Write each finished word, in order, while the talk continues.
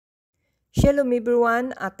Shalom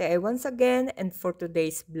everyone, Ate ay once again, and for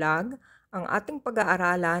today's vlog, ang ating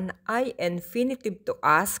pag-aaralan ay infinitive to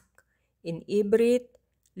ask in Ibrit,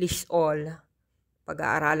 Lish'Ol.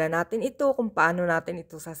 Pag-aaralan natin ito kung paano natin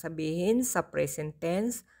ito sasabihin sa present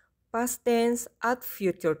tense, past tense, at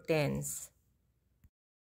future tense.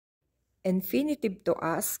 Infinitive to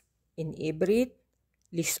ask in Ibrit,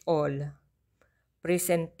 Lish'Ol.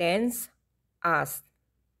 Present tense, ask.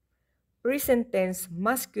 Present tense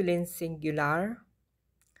masculine singular,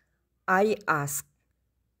 I ask.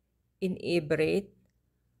 In Ibrit,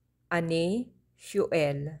 ani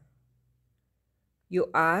Lish'Ol. You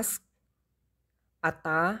ask,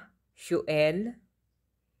 ata Lish'Ol.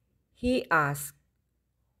 He asked,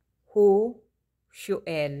 who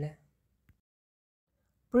Lish'Ol.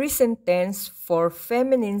 Present tense for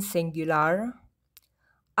feminine singular,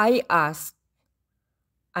 I ask,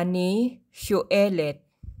 ani Lish'Olet.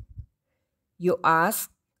 You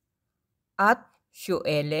ask, at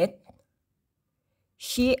Lish'Olet.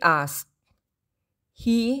 She asked,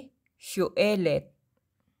 he Lish'Olet.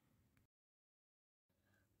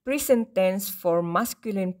 Present tense for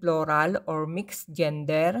masculine plural or mixed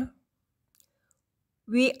gender,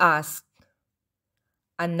 we ask,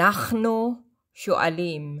 anachnu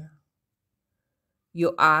Lish'Olim.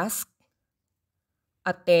 You ask,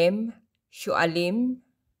 atem Lish'Olim.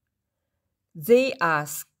 They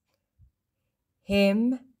ask,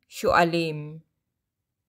 hem Lish'Olim.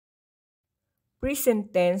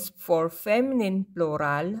 Present tense for feminine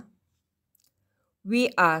plural, we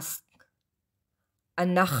ask,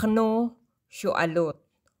 anachnu Lish'Olot.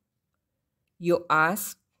 You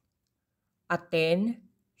ask, aten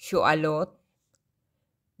Lish'Olot.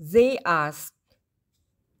 They ask,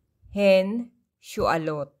 hen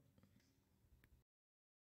Lish'Olot.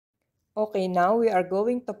 Okay, now we are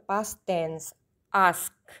going to past tense,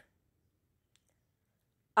 ask.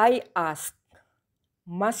 I ask,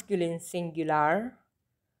 masculine singular,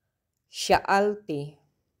 sha'alti.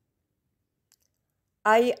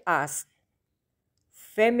 I ask,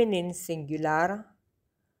 feminine singular,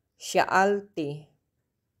 sha'alti.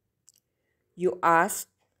 You ask,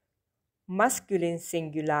 masculine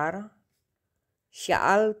singular,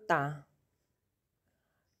 sha'alta.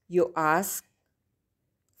 You ask,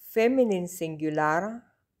 feminine singular,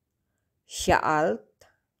 sha'alt.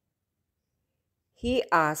 He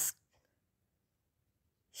asked,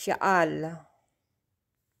 sha'al.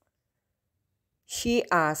 She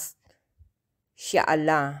asked,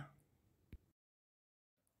 sha'ala.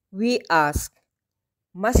 We ask,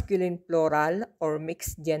 masculine plural or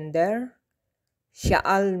mixed gender,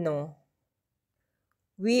 sha'alno.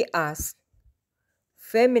 We ask,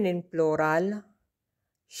 feminine plural,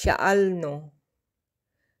 sha'alno.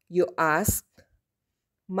 You ask,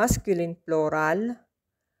 masculine plural,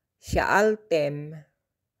 sha'altem.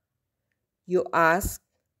 You ask,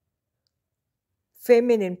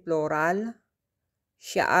 feminine plural,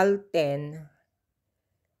 sha'alten.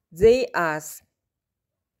 They ask,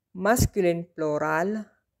 masculine plural,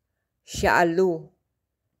 sha'alu.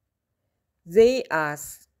 They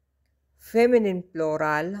ask, feminine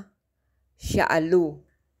plural, sha'alu.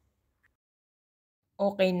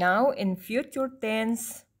 Okay, now in future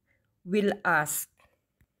tense, will ask.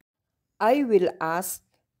 I will ask,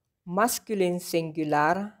 masculine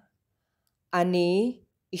singular, ani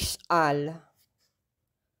Lish'Al.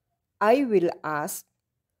 I will ask,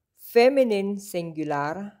 feminine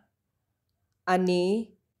singular,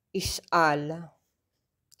 ani Lish'Al.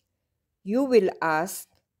 You will ask,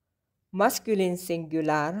 masculine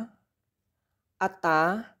singular,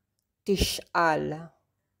 ata Lish'Al.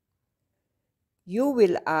 You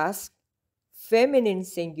will ask, feminine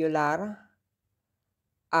singular,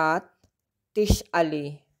 at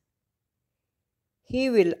Lish'Ali. He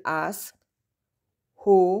will ask,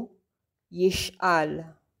 who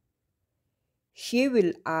Yish'al. She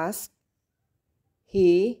will ask,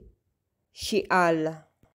 he Shi'al.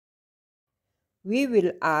 We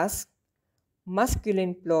will ask,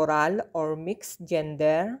 masculine plural or mixed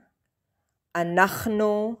gender,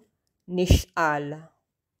 anachnu Nish'al.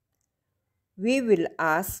 We will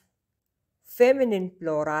ask, feminine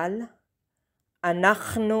plural,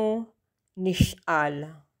 anachnu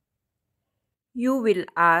Nish'al. You will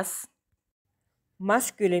ask,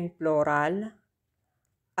 masculine plural,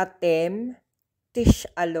 atem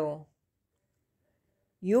Tish'alo.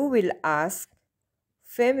 You will ask,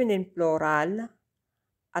 feminine plural,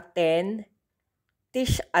 aten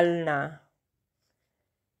Tish'alna.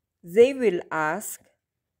 They will ask,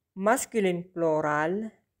 masculine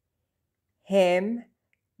plural, hem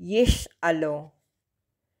Yish'alo.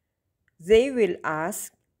 They will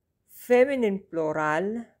ask, feminine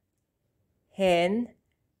plural, hen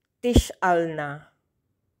Lish'Ol na.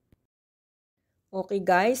 Okay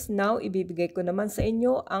guys, now ibibigay ko naman sa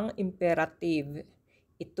inyo ang imperative.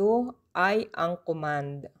 Ito ay ang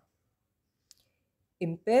command.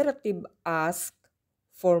 Imperative ask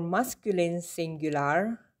for masculine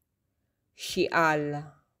singular, Lish'Ol.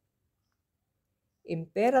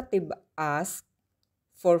 Imperative ask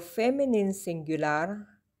for feminine singular,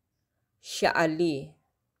 Lish'Oli.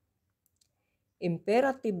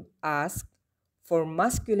 Imperative ask for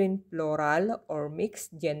masculine plural or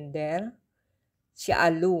mixed gender,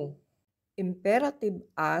 Lish'Olu. Imperative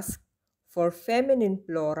ask for feminine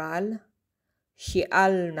plural,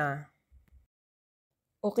 Lish'Ol na.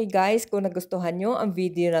 Okay guys, kung nagustuhan nyo ang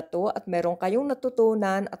video na to at meron kayong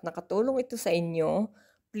natutunan at nakatulong ito sa inyo,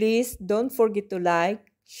 please don't forget to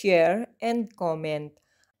like, share, and comment.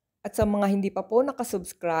 At sa mga hindi pa po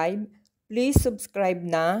nakasubscribe, please subscribe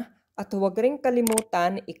na at huwag rin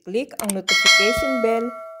kalimutan i-click ang notification bell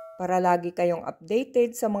para lagi kayong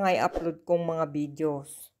updated sa mga i-upload kong mga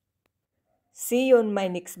videos. See you on my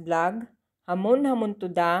next vlog. Hamon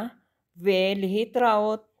tuda, ve lihit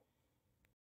raot.